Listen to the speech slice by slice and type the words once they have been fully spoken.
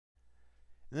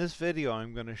In this video,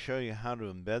 I'm going to show you how to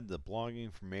embed the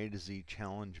Blogging from A to Z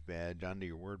Challenge badge onto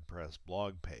your WordPress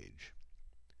blog page.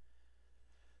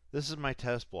 This is my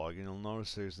test blog, and you'll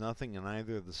notice there's nothing in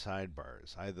either of the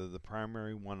sidebars, either the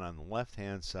primary one on the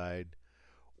left-hand side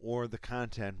or the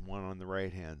content one on the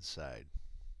right-hand side.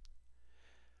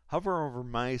 Hover over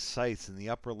My Sites in the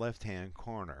upper left-hand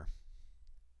corner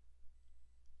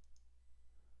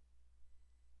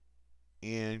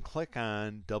and click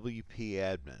on WP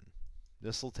Admin.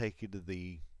 This will take you to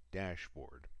the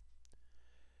dashboard.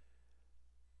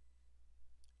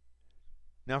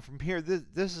 Now from here,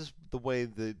 this is the way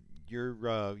that your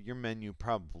menu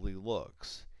probably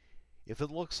looks. If it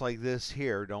looks like this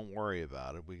here, don't worry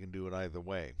about it. We can do it either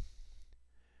way.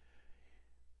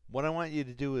 What I want you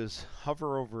to do is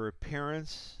hover over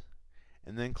Appearance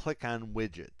and then click on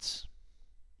Widgets.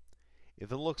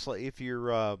 If it looks like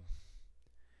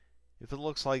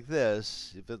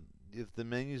this, if the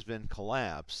menu's been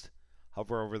collapsed,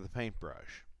 hover over the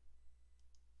paintbrush.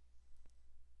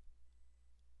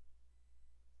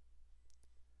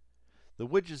 The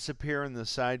widgets appear in the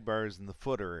sidebars in the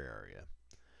footer area.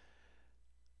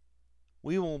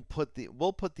 We'll put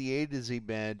the A to Z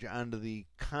badge onto the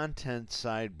content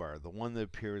sidebar, the one that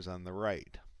appears on the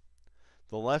right.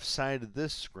 The left side of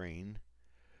this screen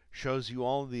shows you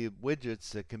all the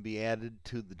widgets that can be added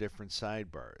to the different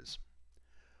sidebars.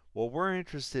 What we're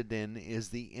interested in is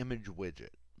the image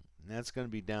widget, and that's going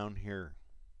to be down here.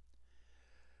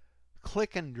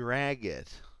 Click and drag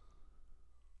it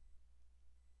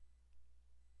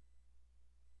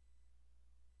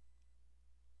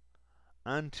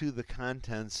onto the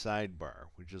content sidebar,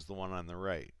 which is the one on the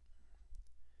right.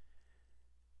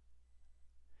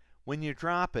 When you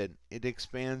drop it, it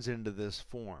expands into this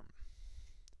form.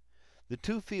 The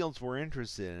two fields we're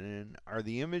interested in are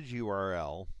the image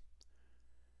URL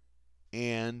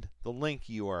and the link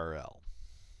URL.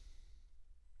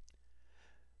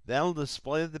 That'll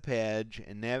display the page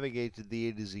and navigate to the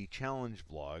A to Z Challenge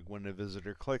blog when a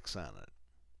visitor clicks on it.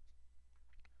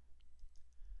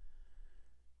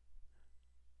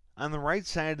 On the right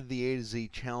side of the A to Z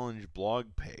Challenge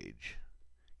blog page,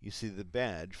 you see the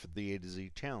badge for the A to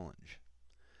Z Challenge.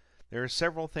 There are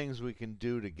several things we can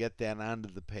do to get that onto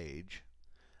the page.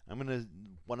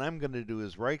 What I'm going to do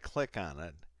is right-click on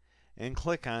it and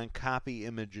click on Copy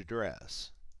Image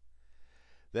Address.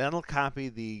 That'll copy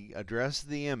the address of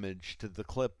the image to the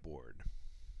clipboard.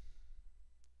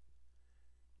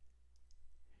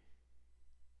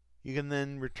 You can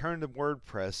then return to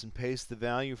WordPress and paste the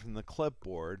value from the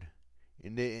clipboard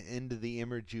into the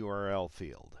image URL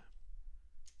field.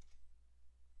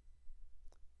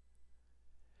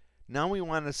 Now we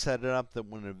want to set it up that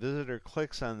when a visitor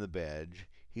clicks on the badge,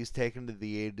 he's taken to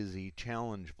the A to Z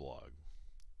Challenge blog.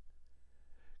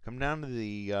 Come down to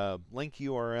the link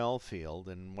URL field,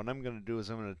 and what I'm going to do is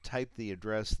I'm going to type the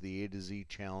address of the A to Z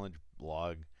Challenge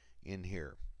blog in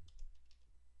here.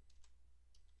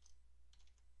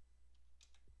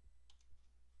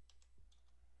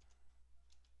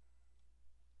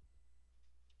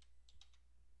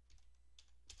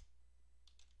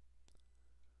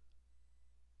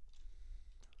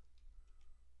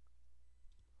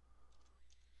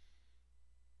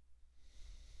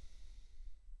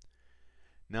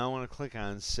 Now I want to click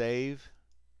on Save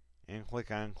and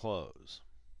click on Close.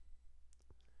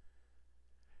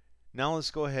 Now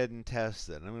let's go ahead and test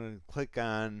it. I'm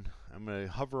going to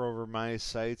hover over My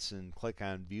Sites and click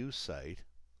on View Site.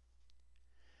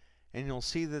 And you'll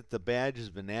see that the badge has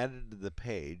been added to the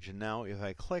page. And now if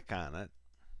I click on it,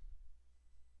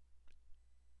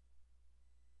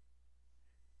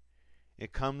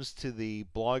 it comes to the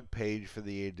blog page for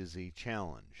the A to Z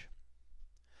Challenge.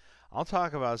 I'll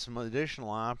talk about some additional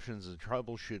options and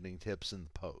troubleshooting tips in the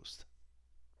post.